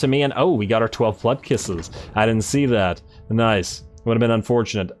looks good to me, and oh, we got our 12 blood kisses. I didn't see that. Nice. Would have been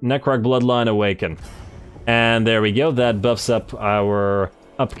unfortunate. Necroc Bloodline Awaken. And there we go, that buffs up our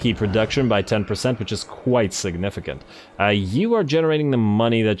upkeep reduction by 10%, which is quite significant. You are generating the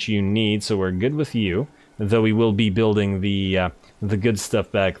money that you need, so we're good with you. Though we will be building the good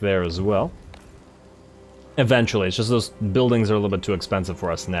stuff back there as well. Eventually, it's just those buildings are a little bit too expensive for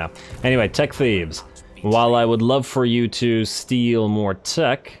us now. Anyway, tech thieves. While I would love for you to steal more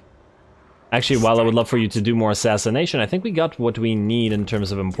tech... Actually, while I would love for you to do more assassination, I think we got what we need in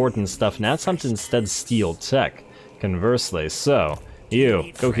terms of important stuff. Now it's time to instead steal tech, conversely. So,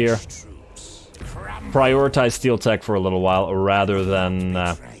 you, go here. Prioritize steal tech for a little while rather than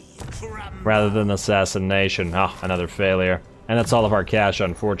assassination. Oh, another failure. And that's all of our cash,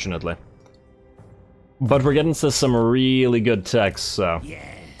 unfortunately. But we're getting to some really good tech, so...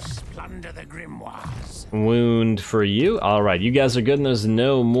 Yes, plunder the grimoires. Wound for you. Alright, you guys are good and there's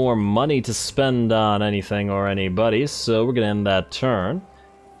no more money to spend on anything or anybody, so we're gonna end that turn.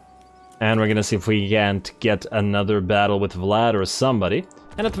 And we're gonna see if we can't get another battle with Vlad or somebody.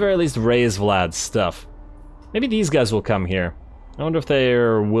 And at the very least, raise Vlad's stuff. Maybe these guys will come here. I wonder if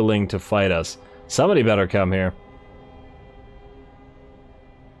they're willing to fight us. Somebody better come here.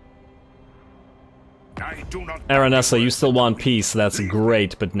 Aranessa, you still want peace, that's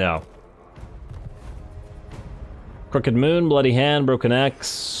great, but no. Crooked Moon, Bloody Hand, Broken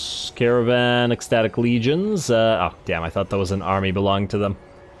Axe, Caravan, Ecstatic Legions. Oh, damn, I thought that was an army belonging to them.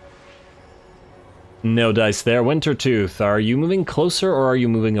 No dice there. Wintertooth, are you moving closer or are you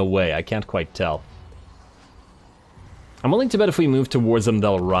moving away? I can't quite tell. I'm willing to bet if we move towards them,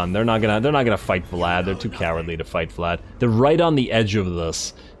 they'll run. They're not gonna fight Vlad. They're too cowardly to fight Vlad. They're right on the edge of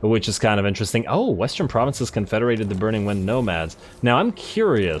this, which is kind of interesting. Oh, Western Provinces confederated the Burning Wind Nomads. Now, I'm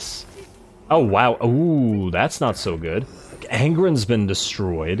curious. Oh, wow. Ooh, that's not so good. Angren's been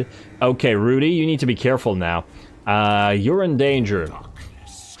destroyed. Okay, Rudy, you need to be careful now. You're in danger.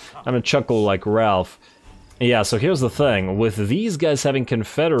 I'm gonna chuckle like Ralph. Yeah, so here's the thing. With these guys having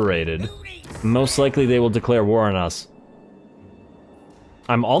confederated, most likely they will declare war on us.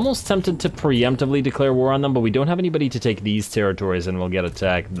 I'm almost tempted to preemptively declare war on them, but we don't have anybody to take these territories and we'll get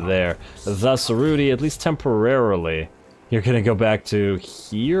attacked there. Thus, Rudy, at least temporarily, you're gonna go back to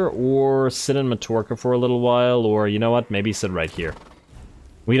here or sit in Matorka for a little while, or you know what, maybe sit right here.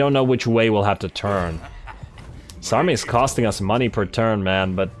 We don't know which way we'll have to turn. This army is costing us money per turn,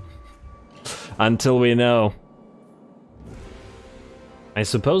 man, but until we know. I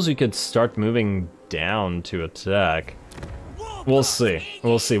suppose we could start moving down to attack. We'll see.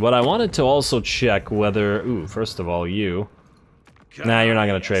 We'll see. What I wanted to also check whether... Ooh, first of all, you... Nah, you're not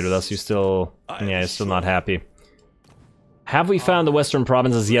gonna trade with us. You still... Yeah, you're still not happy. Have we found the Western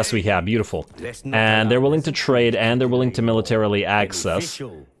Provinces? Yes, we have. Beautiful. And they're willing to trade, and they're willing to militarily access.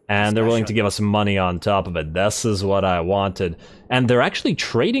 And they're willing to give us money on top of it. This is what I wanted. And they're actually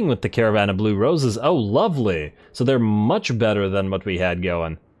trading with the Caravan of Blue Roses. Oh, lovely. So they're much better than what we had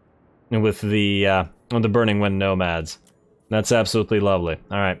going with the Burning Wind Nomads. That's absolutely lovely.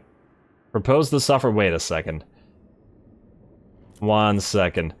 Alright. Propose the suffer. Wait a second. 1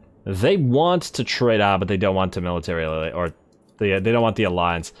 second. They want to trade out, but they don't want to military, or they don't want the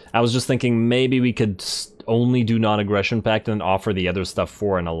alliance. I was just thinking maybe we could only do non-aggression pact and offer the other stuff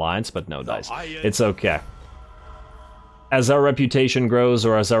for an alliance, but no dice. It's okay. As our reputation grows,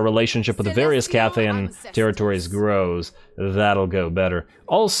 or as our relationship with the various Cathayan territories grows, that'll go better.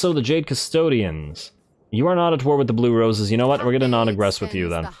 Also, the Jade Custodians. You are not at war with the Blue Roses. You know what? We're gonna non-aggress with you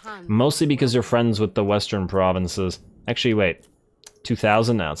then. Mostly because you're friends with the Western provinces. Actually, wait.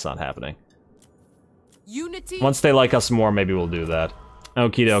 2,000? No, it's not happening. Once they like us more, maybe we'll do that.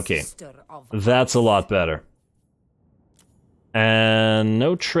 Okie dokie. That's a lot better. And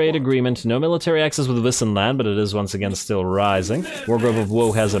no trade agreement, no military access with Wissenland, but it is once again still rising. Wargrove of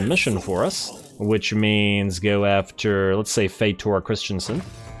Woe has a mission for us, which means go after, let's say, Fator Christensen.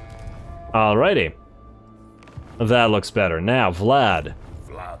 Alrighty. That looks better. Now, Vlad.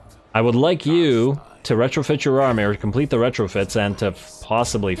 I would like you to retrofit your army, or complete the retrofits, and to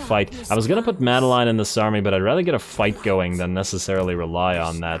possibly fight. I was gonna put Madeline in this army, but I'd rather get a fight going than necessarily rely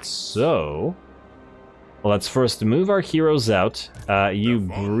on that, so... let's first move our heroes out. You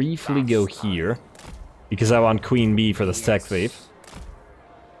briefly go here, because I want Queen Bee for this Tech Thief.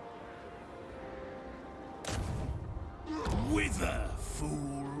 Wither,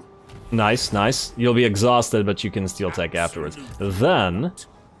 fool. Nice, nice. You'll be exhausted, but you can steal tech afterwards. Then...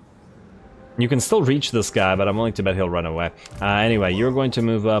 you can still reach this guy, but I'm willing to bet he'll run away. Anyway, you're going to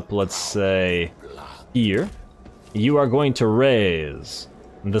move up, let's say, here. You are going to raise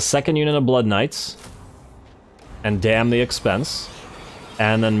the 2nd unit of Blood Knights, and damn the expense.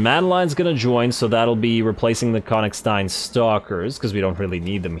 And then Madeline's gonna join, so that'll be replacing the Konigstein Stalkers, because we don't really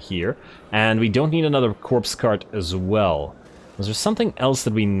need them here. And we don't need another corpse cart as well. Was there something else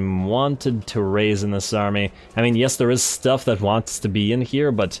that we wanted to raise in this army? I mean, yes, there is stuff that wants to be in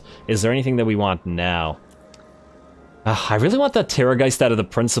here, but is there anything that we want now? I really want that Terrorgeist out of the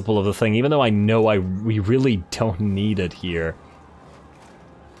principle of the thing, even though I know we really don't need it here.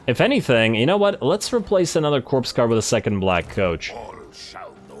 If anything, you know what? Let's replace another corpse cart with a 2nd black coach.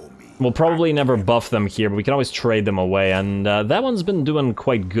 We'll probably never buff them here, but we can always trade them away, and that one's been doing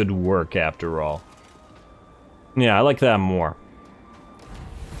quite good work after all. Yeah, I like that more.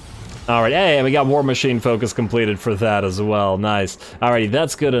 Alright, hey, we got War Machine focus completed for that as well, nice. Alrighty,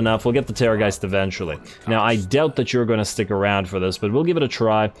 that's good enough, we'll get the Terrorgeist eventually. Now, I doubt that you're gonna stick around for this, but we'll give it a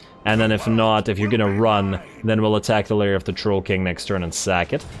try, and then if not, if you're gonna run, then we'll attack the lair of the Troll King next turn and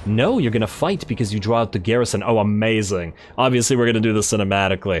sack it. No, you're gonna fight because you draw out the garrison. Oh, amazing. Obviously, we're gonna do this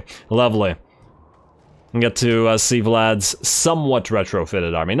cinematically. Lovely. We get to see Vlad's somewhat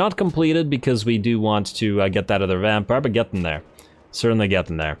retrofitted army. Not completed, because we do want to get that other vampire, but getting there. Certainly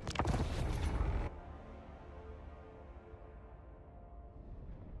getting there.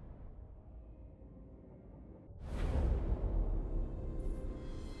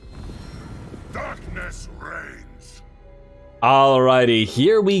 Darkness reigns. Alrighty,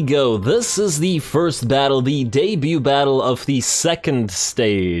 here we go. This is the first battle, the debut battle of the 2nd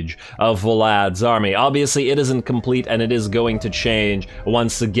stage of Vlad's army. Obviously, it isn't complete, and it is going to change.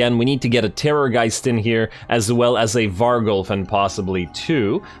 Once again, we need to get a Terrorgeist in here, as well as a Vargulf, and possibly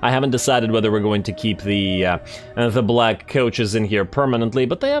 2. I haven't decided whether we're going to keep the black coaches in here permanently,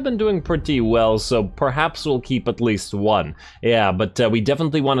 but they have been doing pretty well, so perhaps we'll keep at least 1. Yeah, but we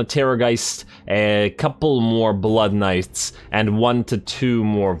definitely want a Terrorgeist, a couple more Blood Knights, and 1 to 2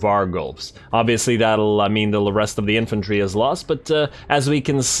 more Vargulfs. Obviously, that'll mean the rest of the infantry is lost, but as we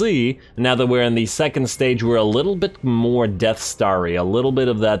can see, now that we're in the 2nd stage, we're a little bit more Death Starry, a little bit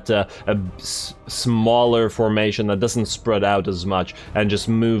of that smaller formation that doesn't spread out as much and just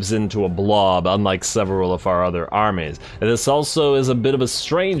moves into a blob, unlike several of our other armies. This also is a bit of a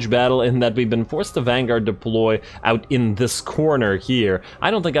strange battle in that we've been forced to Vanguard deploy out in this corner here.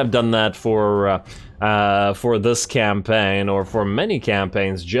 I don't think I've done that for this campaign, or for many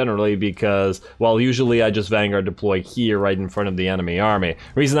campaigns generally, because, well, usually I just Vanguard deploy here right in front of the enemy army.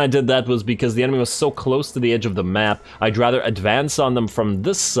 Reason I did that was because the enemy was so close to the edge of the map, I'd rather advance on them from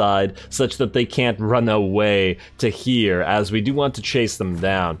this side such that they can't run away to here, as we do want to chase them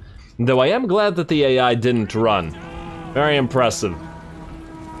down. Though I am glad that the AI didn't run. Very impressive.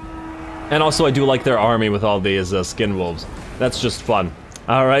 And also I do like their army with all these skin wolves. That's just fun.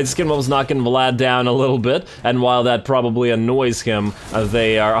 Alright, Skinwolf's knocking Vlad down a little bit, and while that probably annoys him,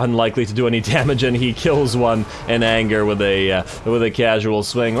 they are unlikely to do any damage, and he kills one in anger with a casual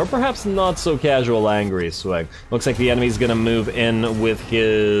swing, or perhaps not so casual angry swing. Looks like the enemy's gonna move in with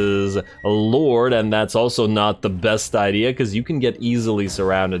his lord, and that's also not the best idea, because you can get easily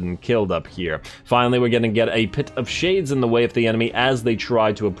surrounded and killed up here. Finally, we're gonna get a pit of shades in the way of the enemy as they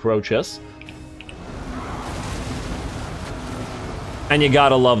try to approach us. And you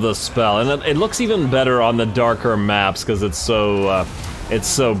gotta love this spell, and it looks even better on the darker maps because it's so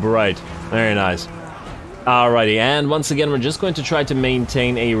bright. Very nice. Alrighty, and once again, we're just going to try to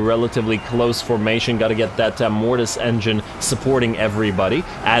maintain a relatively close formation. Gotta get that Mortis engine supporting everybody,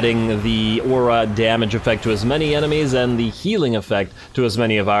 adding the aura damage effect to as many enemies and the healing effect to as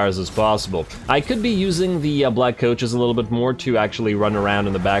many of ours as possible. I could be using the Black Coaches a little bit more to actually run around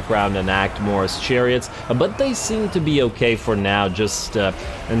in the background and act more as chariots, but they seem to be okay for now, just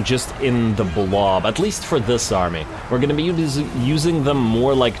in the blob, at least for this army. We're gonna be using them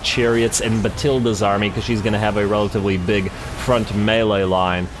more like chariots in Batilda's army, because she's going to have a relatively big front melee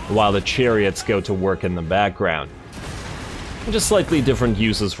line, while the chariots go to work in the background. Just slightly different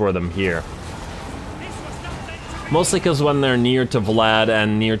uses for them here. Mostly because when they're near to Vlad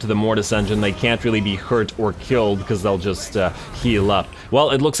and near to the Mortis engine, they can't really be hurt or killed because they'll just heal up.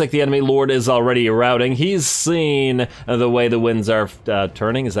 Well, it looks like the enemy lord is already routing. He's seen the way the winds are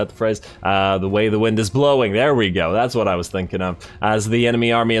turning, is that the phrase? The way the wind is blowing. There we go, that's what I was thinking of. As the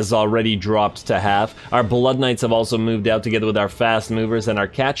enemy army has already dropped to half. Our Blood Knights have also moved out together with our fast movers and are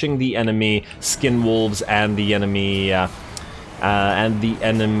catching the enemy Skin Wolves and the enemy, I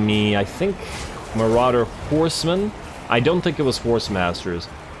think, Marauder Horsemen? I don't think it was Horse Masters.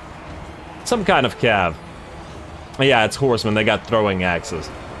 Some kind of cav. Yeah, it's Horsemen, they got throwing axes.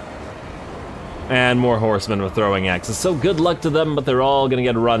 And more Horsemen with throwing axes. So good luck to them, but they're all gonna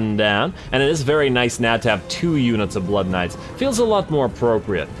get run down. And it is very nice now to have 2 units of Blood Knights. Feels a lot more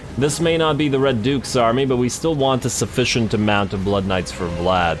appropriate. This may not be the Red Duke's army, but we still want a sufficient amount of Blood Knights for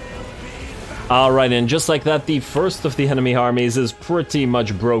Vlad. Alright, and just like that, the first of the enemy armies is pretty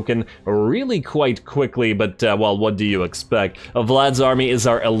much broken really quite quickly, but, well, what do you expect? Vlad's army is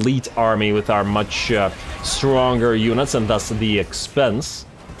our elite army with our much stronger units, and thus the expense.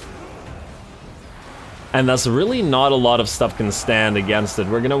 And thus really not a lot of stuff can stand against it.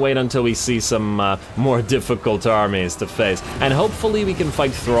 We're gonna wait until we see some more difficult armies to face. And hopefully we can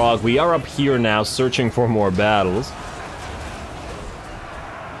fight Throg. We are up here now, searching for more battles.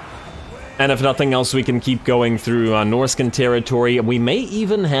 And if nothing else, we can keep going through Norscan territory. We may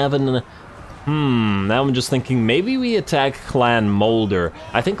even have an... now I'm just thinking, maybe we attack Clan Molder.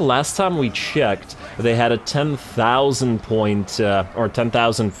 I think last time we checked, they had a 10,000 point, or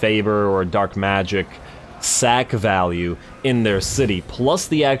 10,000 favor or dark magic sack value in their city, plus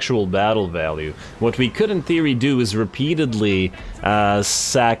the actual battle value. What we could in theory do is repeatedly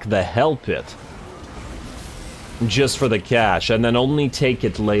sack the Hell Pit, just for the cash, and then only take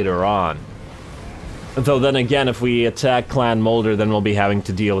it later on. Though then again, if we attack Clan Molder, then we'll be having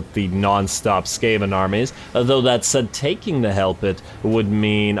to deal with the non-stop Skaven armies. Though that said, taking the Hell Pit would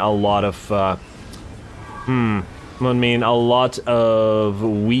mean a lot of, would mean a lot of a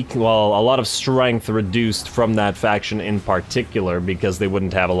lot of strength reduced from that faction in particular, because they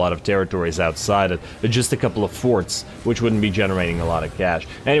wouldn't have a lot of territories outside it, but just a couple of forts, which wouldn't be generating a lot of cash.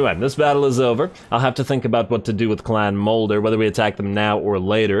 Anyway, this battle is over. I'll have to think about what to do with Clan Molder, whether we attack them now or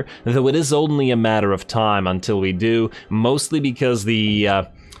later, though it is only a matter of time until we do, mostly because they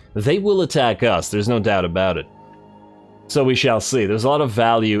will attack us, there's no doubt about it. So we shall see. There's a lot of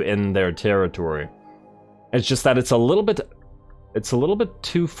value in their territory. It's just that it's a little bit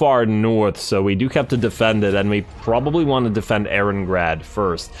too far north, so we do have to defend it, and we probably want to defend Erengrad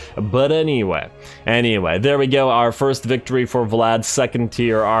first. But anyway, there we go, our first victory for Vlad's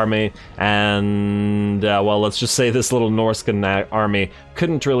second-tier army, and, well, let's just say this little Norscan army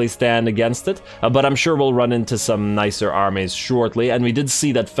couldn't really stand against it, but I'm sure we'll run into some nicer armies shortly, and we did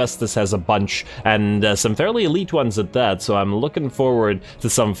see that Festus has a bunch, and some fairly elite ones at that, so I'm looking forward to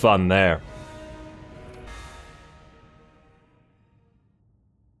some fun there.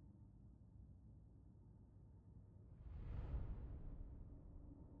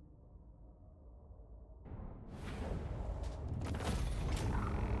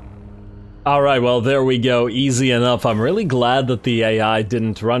 Alright, well, there we go. Easy enough. I'm really glad that the AI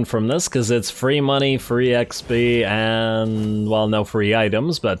didn't run from this, because it's free money, free XP, and, well, no free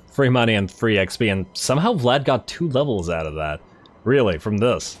items, but free money and free XP, and somehow Vlad got 2 levels out of that. Really, from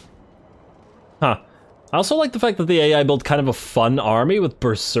this. Huh. I also like the fact that the AI built kind of a fun army with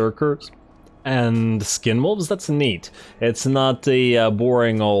berserkers. And skin wolves, that's neat. It's not the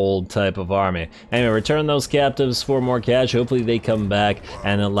boring old type of army. Anyway, return those captives for more cash. Hopefully they come back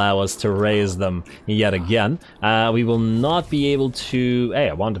and allow us to raise them yet again. We will not be able to... Hey,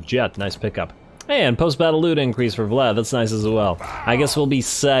 a wand of jet, nice pickup. Hey, and post-battle loot increase for Vlad, that's nice as well. I guess we'll be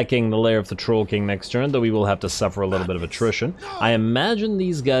sacking the lair of the Troll King next turn, though we will have to suffer a little bit of attrition. I imagine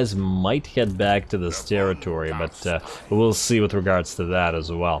these guys might head back to this territory, but we'll see with regards to that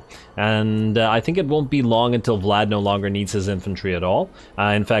as well. And I think it won't be long until Vlad no longer needs his infantry at all.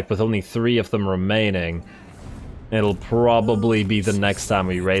 In fact, with only 3 of them remaining, it'll probably be the next time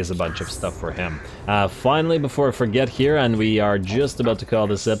we raise a bunch of stuff for him. Finally, before I forget here, and we are just about to call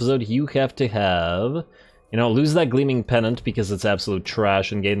this episode, you have to have... You know, lose that Gleaming Pennant because it's absolute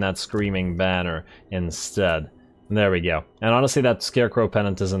trash and gain that Screaming Banner instead. There we go. And honestly, that Scarecrow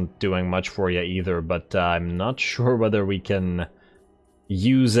Pennant isn't doing much for you either, but I'm not sure whether we can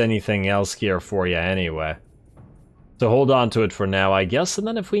use anything else here for you anyway. So hold on to it for now, I guess, and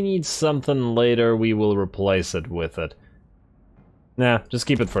then if we need something later, we will replace it with it. Nah, just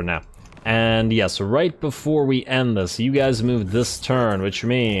keep it for now. And yes, right before we end this, you guys moved this turn, which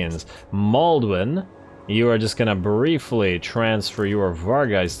means Maldwin, you are just gonna briefly transfer your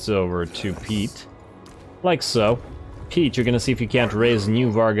Vargeists over to Pete. Like so. Pete, you're gonna see if you can't raise new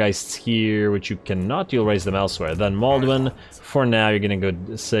Vargeists here, which you cannot, you'll raise them elsewhere. Then Maldwin, for now, you're gonna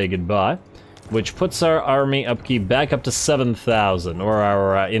go say goodbye. Which puts our army upkeep back up to 7,000, or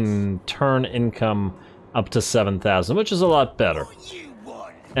our in-turn income up to 7,000, which is a lot better.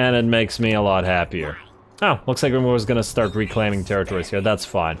 And it makes me a lot happier. Oh, looks like everyone's gonna start reclaiming territories here. That's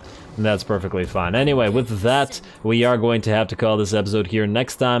fine. That's perfectly fine. Anyway, with that, we are going to have to call this episode here.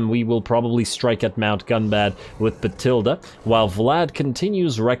 Next time, we will probably strike at Mount Gunbad with Batilda, while Vlad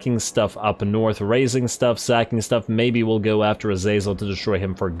continues wrecking stuff up north, raising stuff, sacking stuff. Maybe we'll go after Azazel to destroy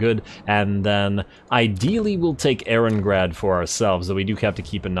him for good, and then ideally we'll take Erengrad for ourselves, though we do have to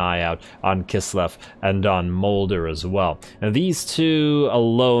keep an eye out on Kislev and on Molder as well. And these two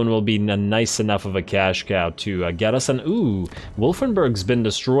alone will be nice enough of a cash cow to get us. And ooh, Wolfenburg's been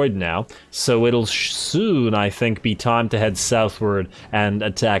destroyed now, so it'll soon, I think, be time to head southward and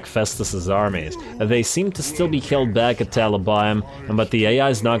attack Festus's armies. They seem to still be held back at Talabayam, but the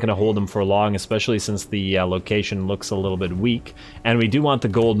AI is not going to hold them for long, especially since the location looks a little bit weak, and we do want the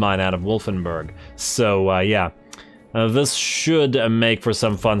gold mine out of Wolfenburg. So, yeah. This should make for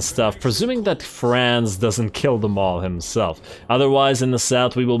some fun stuff, presuming that Franz doesn't kill them all himself. Otherwise, in the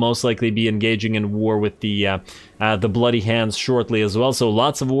south, we will most likely be engaging in war with the Bloody Hands shortly as well, so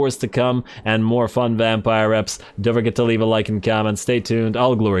lots of wars to come, and more fun vampire reps. Don't forget to leave a like and comment, stay tuned,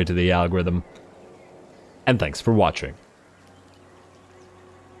 all glory to the algorithm, and thanks for watching.